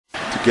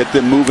Get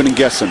them moving and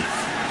guessing.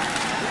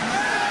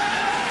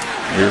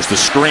 Here's the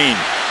screen.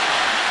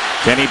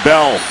 Kenny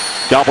Bell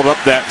gobbled up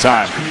that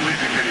time,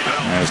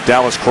 as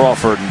Dallas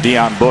Crawford and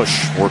Deon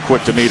Bush were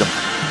quick to meet him.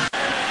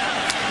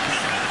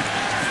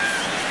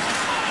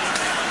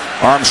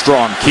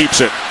 Armstrong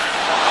keeps it,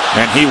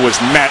 and he was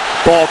met.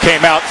 Ball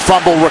came out,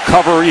 fumble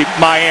recovery,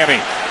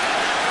 Miami.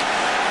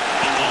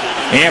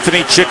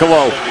 Anthony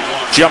Chickillo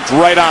jumped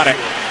right on it.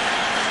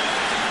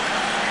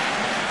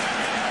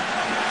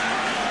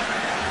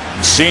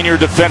 Senior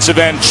defensive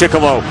end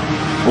Chickillo,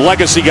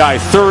 legacy guy,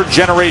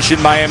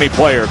 third-generation Miami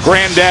player.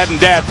 Granddad and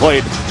dad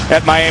played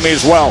at Miami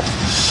as well.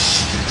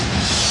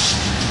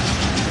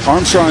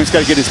 Armstrong's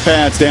got to get his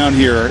pads down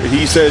here.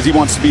 He says he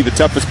wants to be the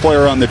toughest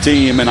player on the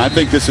team, and I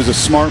think this is a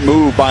smart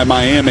move by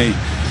Miami.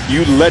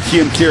 You let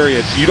him carry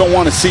it. You don't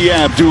want to see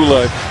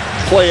Abdullah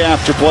play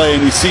after play,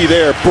 and you see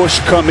there Bush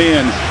come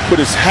in, put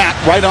his hat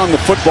right on the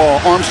football.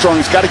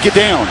 Armstrong's got to get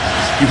down.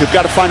 You have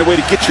got to find a way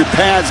to get your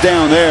pads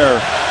down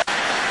there.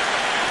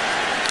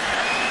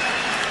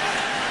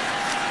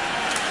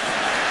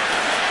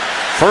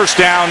 First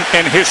down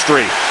in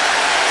history.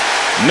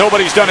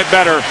 Nobody's done it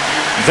better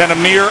than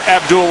Amir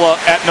Abdullah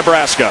at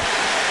Nebraska.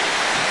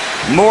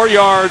 More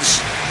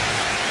yards.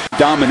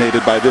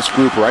 Dominated by this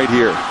group right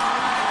here.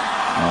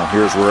 Well,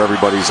 here's where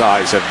everybody's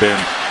eyes have been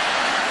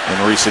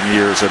in recent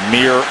years.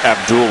 Amir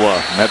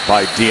Abdullah met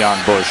by Deon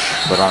Bush,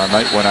 but on a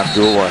night when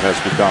Abdullah has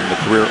become the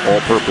career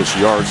all-purpose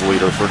yards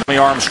leader for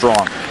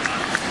Armstrong.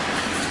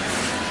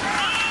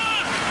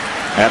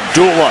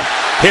 Abdullah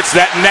hits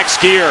that next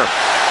gear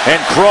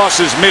and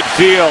crosses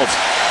midfield.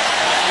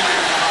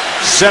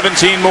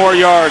 17 more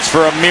yards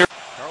for Amir.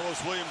 Carlos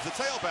Williams, the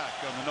tailback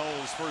on the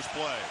Noles' first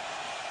play.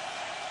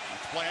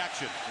 It's play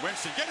action.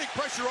 Winston getting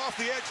pressure off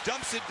the edge,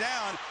 dumps it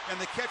down, and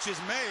the catch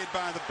is made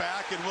by the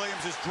back, and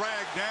Williams is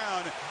dragged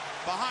down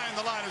behind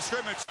the line of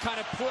scrimmage. Kind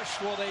of push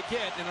will they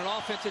get in an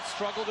offense that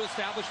struggled to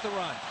establish the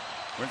run.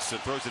 Winston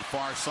throws it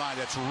far side.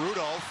 That's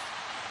Rudolph.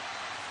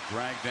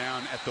 Dragged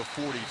down at the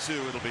 42.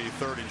 It'll be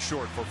 3rd and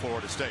short for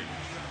Florida State.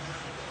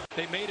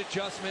 They made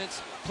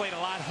adjustments, played a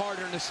lot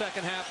harder in the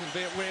second half, and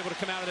they were able to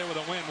come out of there with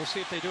a win. We'll see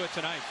if they do it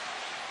tonight.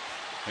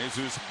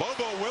 Jesus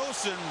Bobo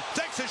Wilson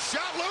takes a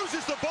shot,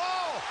 loses the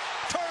ball.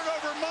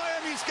 Turnover,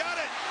 Miami's got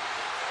it.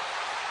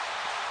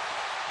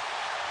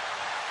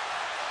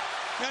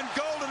 And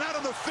Golden out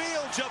on the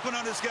field, jumping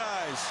on his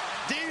guys.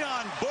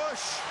 Deon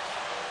Bush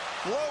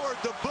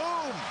lowered the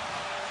boom.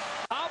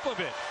 Top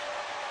of it.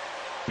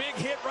 Big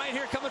hit right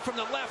here coming from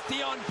the left.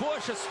 Deon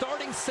Bush, a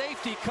starting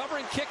safety,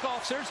 covering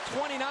kickoffs. There's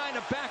 29,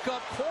 a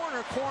backup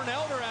corner.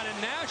 Cornelder out in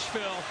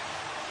Nashville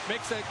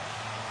makes a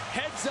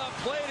heads-up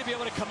play to be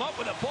able to come up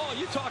with a ball.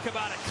 You talk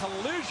about a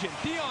collision.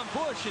 Deon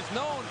Bush is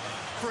known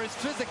for his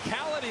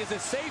physicality as a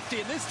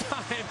safety, and this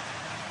time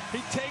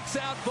he takes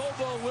out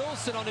Bobo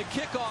Wilson on the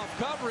kickoff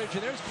coverage,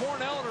 and there's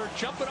Cornelder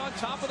jumping on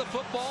top of the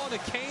football, and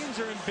the Canes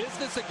are in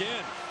business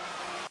again.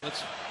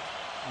 Let's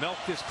milk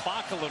this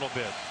clock a little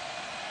bit.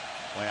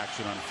 Play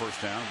action on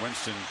first down.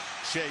 Winston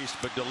chased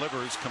but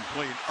delivers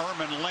complete.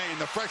 Erman Lane,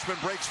 the freshman,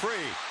 breaks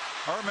free.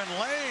 Erman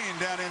Lane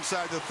down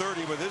inside the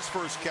 30 with his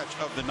first catch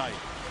of the night.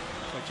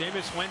 But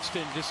Jameis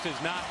Winston just does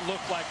not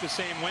look like the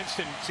same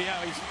Winston. See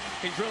how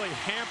he's really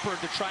hampered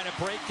to try to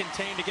break,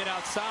 contain, to get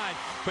outside.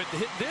 But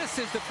this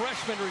is the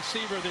freshman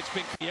receiver that's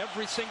been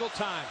every single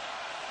time.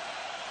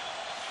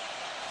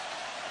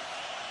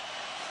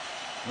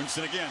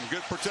 Winston again,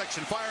 good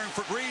protection, firing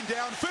for Green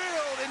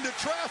downfield into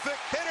traffic,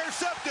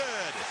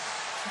 intercepted.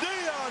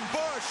 Deon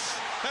Bush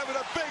having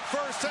a big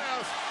first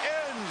half,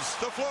 ends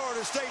the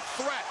Florida State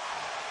threat.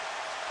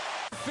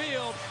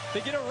 Field,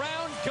 they get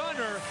around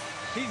Gunner.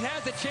 He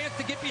has a chance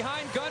to get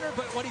behind Gunner,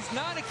 but what he's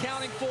not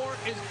accounting for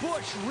is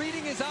Bush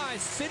reading his eyes,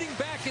 sitting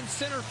back in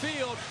center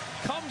field,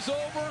 comes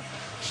over,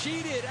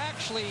 cheated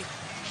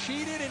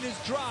in his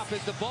drop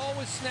as the ball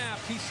was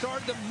snapped. He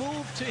started to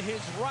move to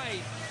his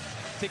right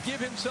to give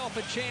himself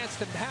a chance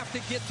to have to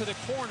get to the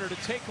corner to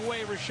take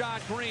away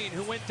Rashad Green,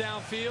 who went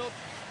downfield.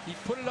 He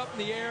put it up in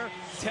the air,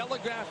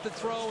 telegraphed the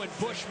throw, and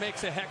Bush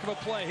makes a heck of a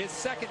play. His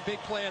second big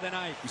play of the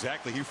night.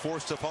 Exactly. He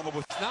forced a fumble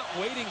with not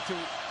waiting to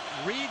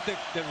read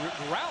the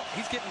route.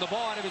 He's getting the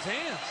ball out of his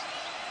hands.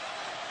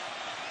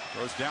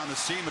 Goes down the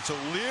seam. It's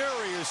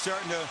O'Leary is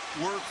starting to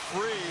work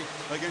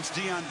free against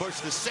Deon Bush,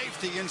 the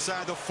safety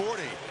inside the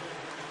 40.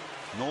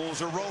 Noles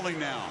are rolling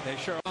now. They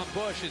sure on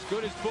Bush. As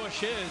good as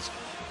Bush is,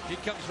 he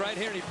comes right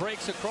here and he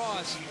breaks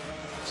across.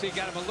 So you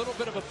got him a little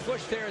bit of a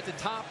push there at the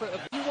top.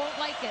 You won't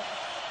like it.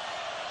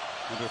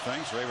 Other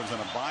things, Ravens on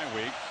a bye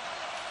week.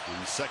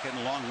 And second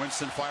and long,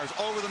 Winston fires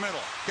over the middle.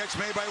 Catch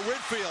made by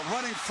Whitfield,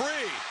 running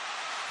free.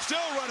 Still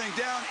running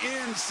down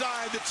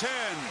inside the 10.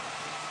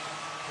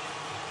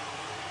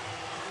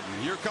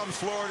 And here comes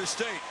Florida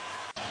State.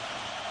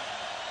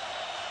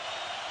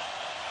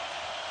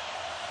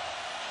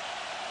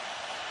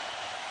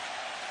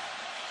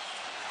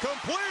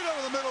 Complete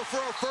over the middle for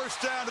a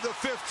first down to the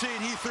 15.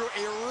 He threw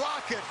a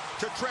rocket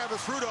to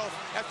Travis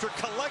Rudolph after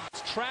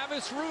collect.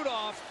 Travis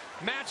Rudolph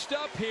matched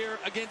up here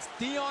against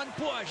Deon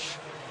Bush.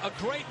 A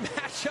great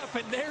matchup,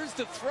 and there's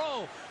the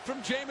throw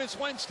from Jameis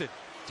Winston.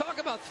 Talk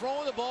about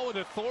throwing the ball with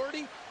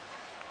authority.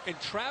 And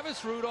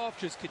Travis Rudolph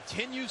just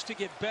continues to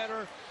get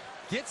better,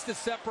 gets the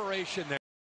separation there.